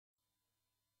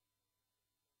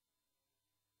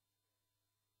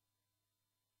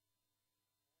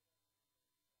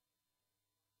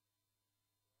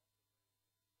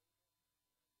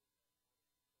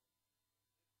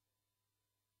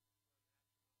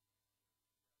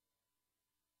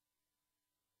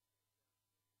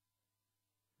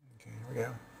we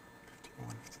go.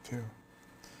 51, 52.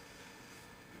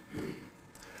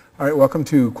 All right, welcome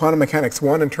to Quantum Mechanics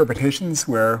 1 Interpretations,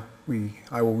 where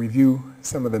I will review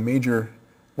some of the major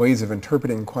ways of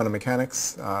interpreting quantum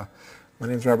mechanics. My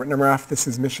name is Dr.Nemiroff. This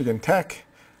is Michigan Tech.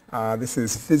 This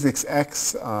is Physics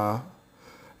X,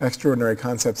 Extraordinary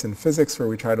Concepts in Physics, where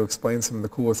we try to explain some of the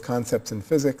coolest concepts in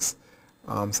physics.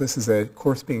 So this is a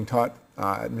course being taught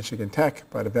at Michigan Tech,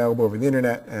 but available over the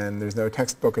internet, and there's no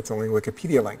textbook, it's only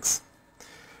Wikipedia links.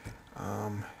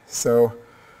 So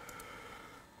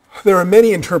there are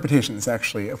many interpretations,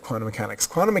 actually, of quantum mechanics.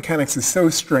 Quantum mechanics is so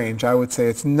strange, I would say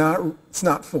it's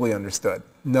not fully understood.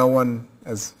 No one,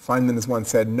 as Feynman has once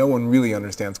said, no one really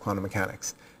understands quantum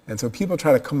mechanics. And so people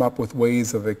try to come up with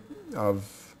ways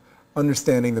of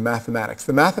understanding the mathematics.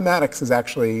 The mathematics is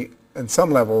actually, in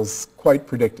some levels, quite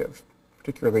predictive,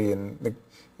 particularly in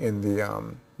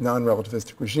the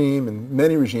non-relativistic regime. In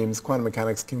many regimes, quantum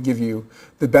mechanics can give you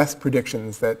the best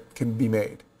predictions that can be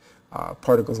made.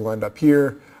 Particles will end up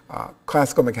here.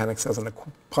 Classical mechanics doesn't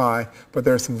apply, but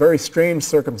there are some very strange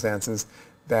circumstances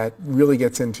that really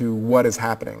gets into what is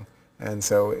happening. And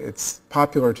so it's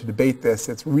popular to debate this.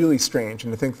 It's really strange,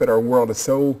 and to think that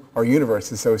our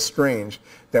universe is so strange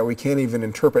that we can't even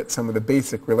interpret some of the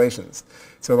basic relations.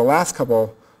 So the last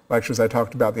couple lectures I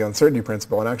talked about the uncertainty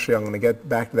principle, and actually I'm going to get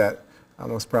back to that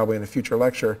most probably in a future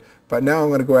lecture. But now I'm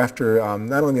going to go after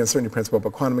not only the uncertainty principle,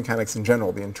 but quantum mechanics in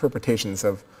general, the interpretations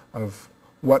of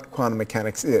what quantum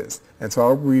mechanics is. And so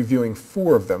I'll be reviewing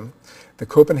 4 of them: the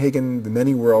Copenhagen, the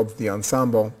many worlds, the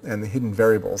ensemble, and the hidden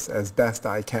variables, as best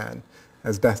I can,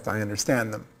 as best I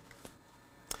understand them.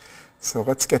 So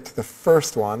let's get to the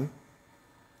first one,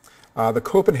 the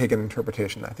Copenhagen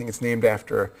Interpretation. I think it's named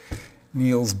after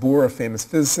Niels Bohr, a famous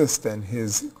physicist, and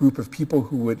his group of people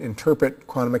who would interpret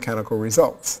quantum mechanical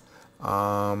results.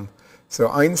 So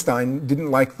Einstein didn't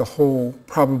like the whole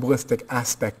probabilistic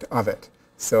aspect of it.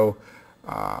 So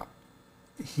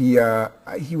he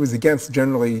was against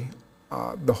generally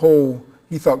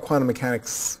he thought quantum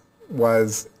mechanics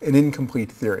was an incomplete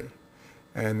theory,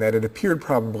 and that it appeared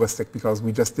probabilistic because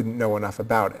we just didn't know enough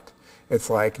about it. It's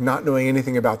like not knowing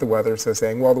anything about the weather, so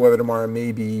saying, well, the weather tomorrow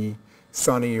may be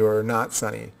sunny or not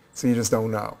sunny, so you just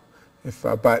don't know.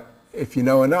 But if you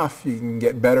know enough, you can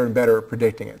get better and better at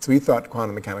predicting it. So he thought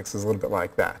quantum mechanics is a little bit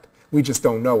like that. We just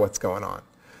don't know what's going on,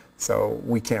 so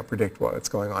we can't predict what's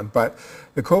going on. But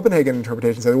the Copenhagen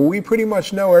interpretation said, well, we pretty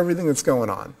much know everything that's going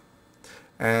on,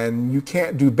 and you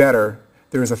can't do better.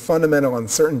 There is a fundamental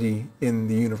uncertainty in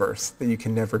the universe that you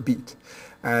can never beat.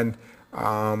 And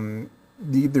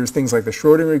there's things like the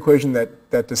Schrödinger equation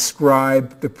that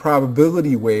describe the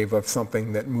probability wave of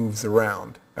something that moves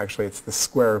around. Actually, it's the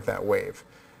square of that wave.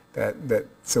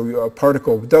 So a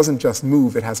particle doesn't just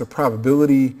move, it has a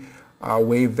probability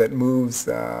wave that moves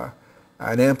an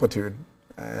amplitude.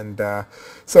 And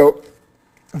so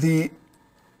the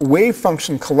wave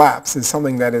function collapse is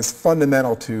something that is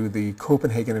fundamental to the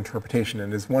Copenhagen interpretation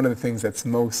and is one of the things that's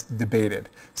most debated.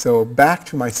 So back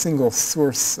to my single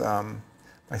source,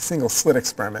 my single slit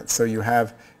experiment. So you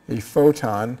have a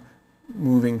photon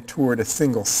moving toward a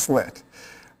single slit.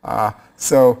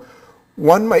 So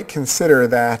one might consider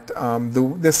that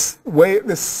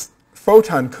this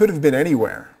photon could have been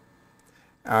anywhere.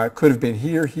 It could have been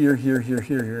here, here, here, here,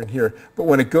 here, here, and here. But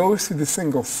when it goes through the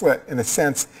single slit, in a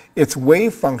sense, its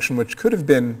wave function, which could have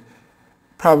been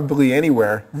probably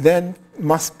anywhere, then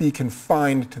must be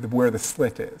confined to where the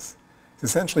slit is. It's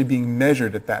essentially being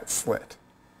measured at that slit.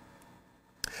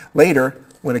 Later,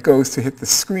 when it goes to hit the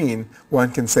screen,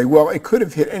 one can say, well, it could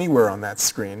have hit anywhere on that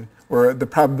screen, or the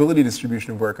probability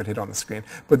distribution of where it could hit on the screen,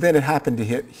 but then it happened to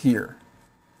hit here.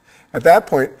 At that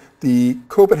point, the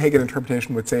Copenhagen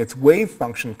interpretation would say its wave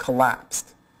function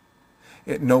collapsed.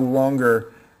 It no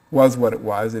longer was what it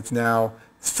was. It's now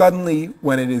suddenly,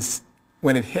 when it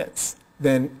hits,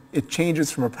 then it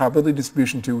changes from a probability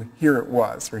distribution to here it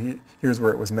was, or here's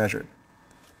where it was measured.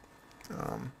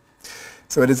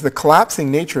 So it is the collapsing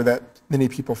nature that many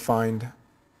people find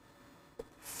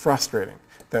frustrating,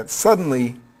 that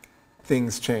suddenly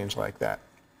things change like that.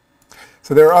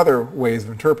 So there are other ways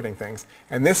of interpreting things,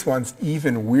 and this one's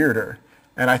even weirder.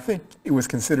 And I think it was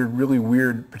considered really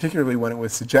weird, particularly when it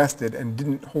was suggested and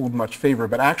didn't hold much favor,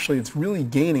 but actually it's really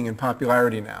gaining in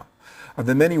popularity now.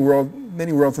 The many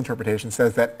worlds interpretation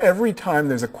says that every time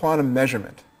there's a quantum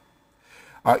measurement,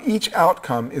 each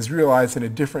outcome is realized in a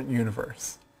different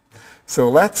universe. So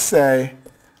let's say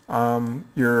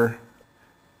your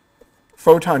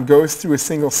photon goes through a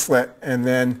single slit, and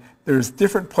then there's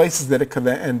different places that it could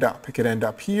end up. It could end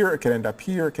up here, it could end up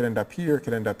here, it could end up here, it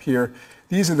could end up here.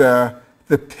 These are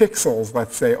the pixels,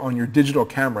 let's say, on your digital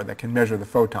camera that can measure the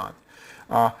photon.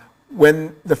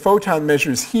 when the photon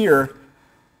measures here,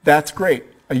 that's great.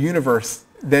 A universe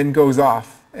then goes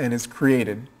off and is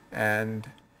created, and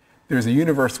there's a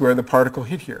universe where the particle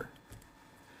hit here.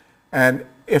 And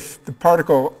if the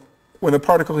particle, when the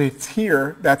particle hits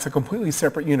here, that's a completely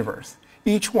separate universe.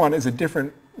 Each one is a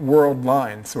different world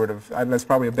line, sort of. That's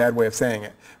probably a bad way of saying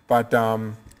it. But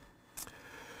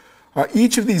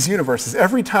each of these universes,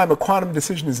 every time a quantum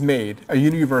decision is made, a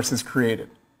universe is created.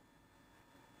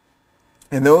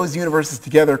 And those universes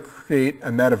together create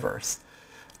a metaverse.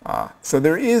 So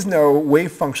there is no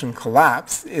wave function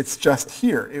collapse. It's just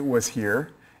here. It was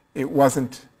here. It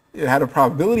wasn't. It had a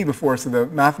probability before, so the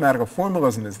mathematical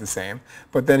formalism is the same.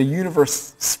 But then a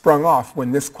universe sprung off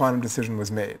when this quantum decision was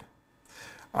made.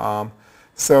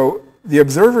 So the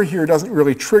observer here doesn't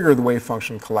really trigger the wave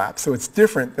function collapse. So it's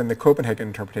different than the Copenhagen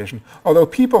interpretation, although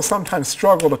people sometimes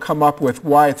struggle to come up with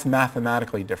why it's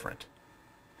mathematically different.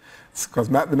 It's because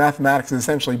the mathematics is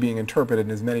essentially being interpreted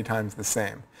as many times the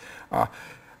same.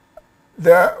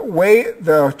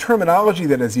 The terminology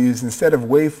that is used instead of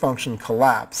wave function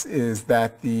collapse is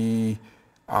that the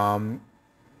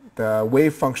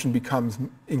wave function becomes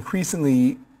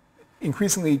increasingly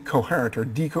coherent or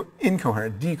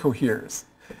incoherent, decoheres.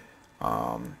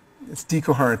 Its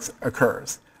decoherence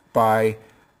occurs by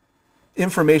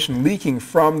information leaking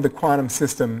from the quantum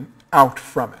system out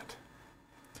from it.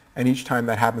 And each time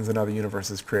that happens, another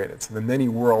universe is created. So the many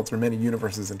worlds or many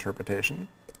universes interpretation.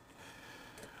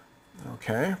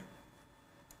 Okay.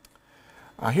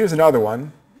 Here's another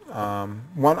one,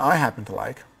 one I happen to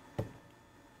like.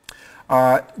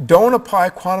 Don't apply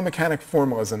quantum mechanics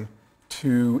formalism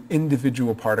to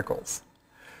individual particles.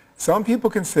 Some people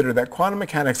consider that quantum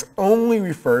mechanics only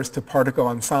refers to particle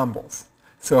ensembles.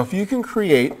 So if you can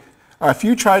create, if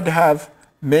you tried to have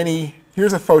many,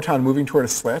 here's a photon moving toward a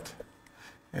slit,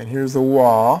 and here's a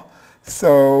wall.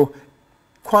 So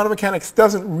quantum mechanics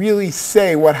doesn't really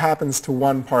say what happens to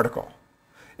one particle.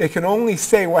 It can only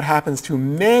say what happens to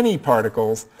many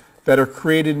particles that are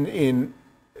created in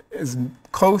as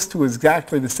close to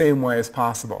exactly the same way as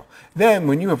possible. Then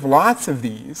when you have lots of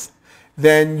these,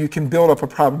 then you can build up a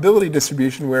probability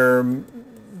distribution where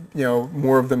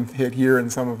more of them hit here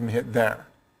and some of them hit there.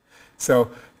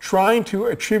 So trying to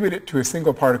attribute it to a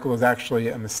single particle is actually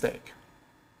a mistake.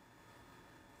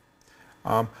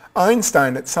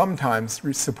 Einstein at some times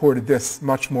supported this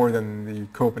much more than the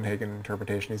Copenhagen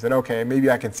interpretation. He said, okay, maybe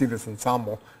I can see this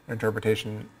ensemble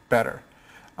interpretation better.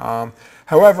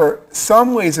 However,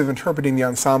 some ways of interpreting the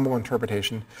ensemble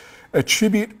interpretation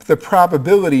attribute the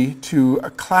probability to a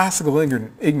classical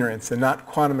ignorance and not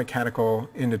quantum mechanical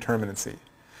indeterminacy.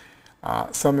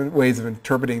 Some ways of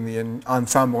interpreting the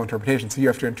ensemble interpretation, so you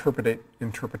have to interpret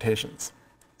interpretations.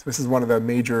 So this is one of the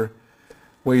major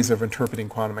ways of interpreting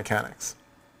quantum mechanics.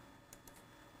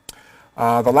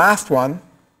 The last one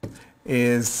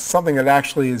is something that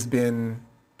actually has been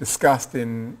discussed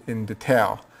in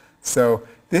detail. So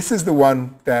this is the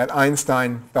one that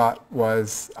Einstein thought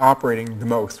was operating the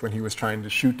most when he was trying to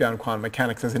shoot down quantum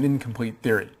mechanics as an incomplete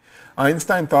theory.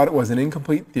 Einstein thought it was an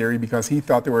incomplete theory because he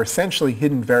thought there were essentially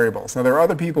hidden variables. Now there are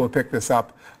other people who picked this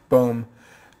up. Bohm,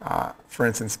 for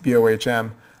instance,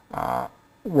 BOHM,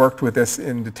 worked with this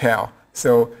in detail.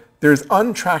 So there's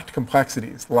untracked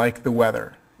complexities like the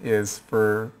weather is.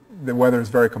 For the weather is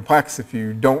very complex. If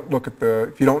you don't look at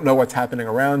if you don't know what's happening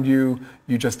around you,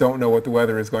 you just don't know what the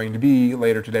weather is going to be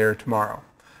later today or tomorrow.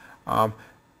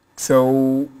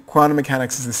 So quantum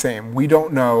mechanics is the same. We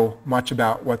don't know much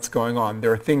about what's going on.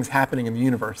 There are things happening in the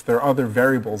universe. There are other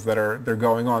variables that are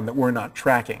going on that we're not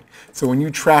tracking. So when you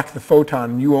track the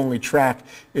photon, you only track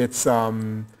its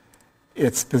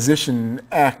position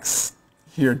x.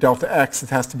 Here, delta x, it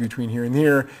has to be between here and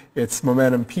here. It's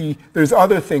momentum p. There's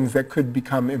other things that could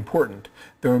become important.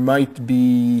 There might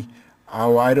be,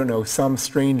 I don't know, some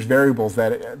strange variables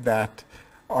that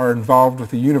are involved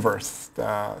with the universe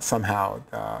somehow.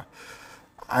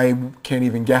 I can't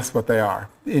even guess what they are.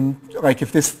 Like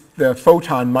if the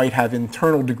photon might have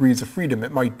internal degrees of freedom,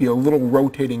 it might be a little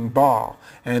rotating ball.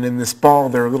 And in this ball,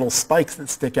 there are little spikes that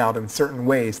stick out in certain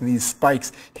ways. And these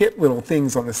spikes hit little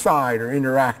things on the side or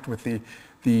interact with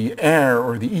the air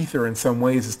or the ether in some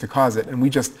ways as to cause it. And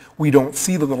we don't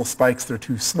see the little spikes. They're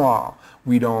too small.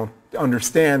 We don't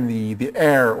understand the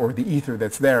air or the ether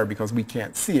that's there because we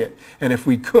can't see it. And if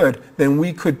we could, then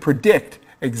we could predict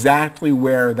exactly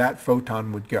where that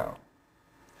photon would go.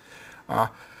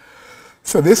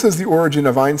 So this is the origin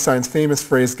of Einstein's famous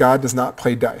phrase, God does not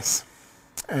play dice.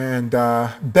 And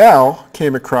Bell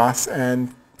came across,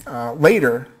 and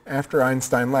later, after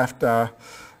Einstein left,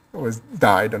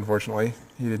 died, unfortunately,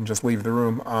 he didn't just leave the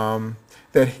room,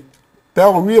 that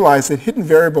Bell realized that hidden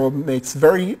variable makes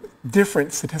very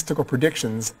different statistical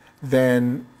predictions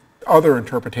than other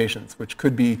interpretations, which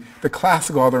could be the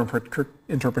classical other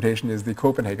interpretation is the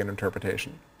Copenhagen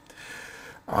interpretation.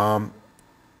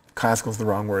 Classical is the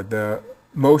wrong word. The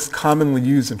most commonly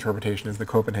used interpretation is the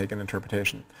Copenhagen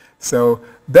interpretation. So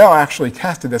Bell actually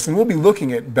tested this, and we'll be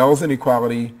looking at Bell's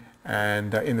inequality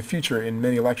and in the future in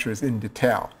many lectures in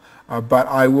detail. But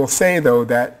I will say, though,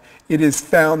 that it is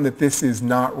found that this is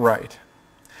not right.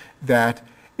 That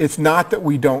it's not that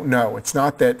we don't know. It's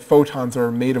not that photons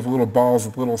are made of little balls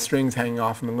with little strings hanging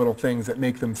off them and little things that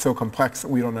make them so complex that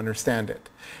we don't understand it.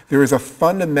 There is a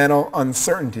fundamental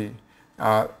uncertainty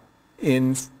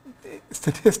in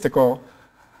statistical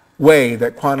way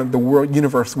that the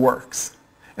universe works.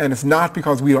 And it's not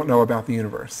because we don't know about the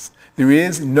universe. There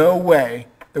is no way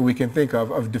that we can think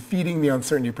of defeating the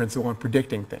uncertainty principle and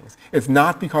predicting things. It's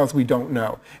not because we don't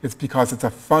know. It's because it's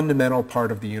a fundamental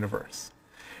part of the universe.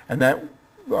 And that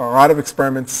a lot of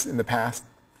experiments in the past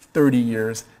 30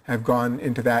 years have gone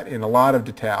into that in a lot of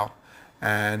detail.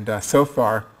 And so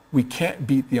far, we can't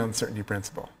beat the uncertainty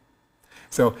principle.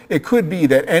 So it could be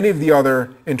that any of the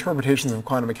other interpretations of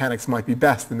quantum mechanics might be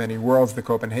best. The many worlds, the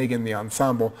Copenhagen, the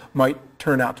ensemble might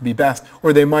turn out to be best,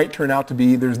 or they might turn out to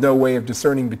be there's no way of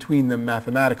discerning between them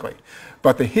mathematically.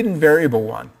 But the hidden variable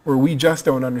one, where we just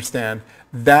don't understand,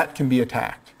 that can be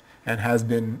attacked and has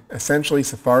been essentially,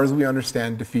 so far as we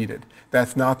understand, defeated.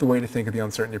 That's not the way to think of the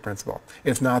uncertainty principle.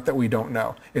 It's not that we don't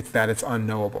know. It's that it's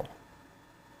unknowable.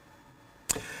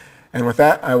 And with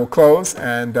that, I will close.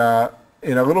 And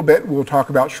in a little bit, we'll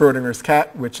talk about Schrodinger's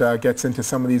cat, which gets into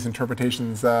some of these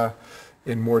interpretations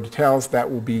in more details. That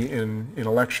will be in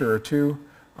a lecture or two,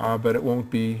 but it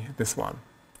won't be this one.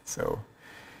 So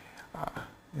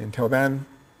until then,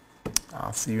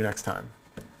 I'll see you next time.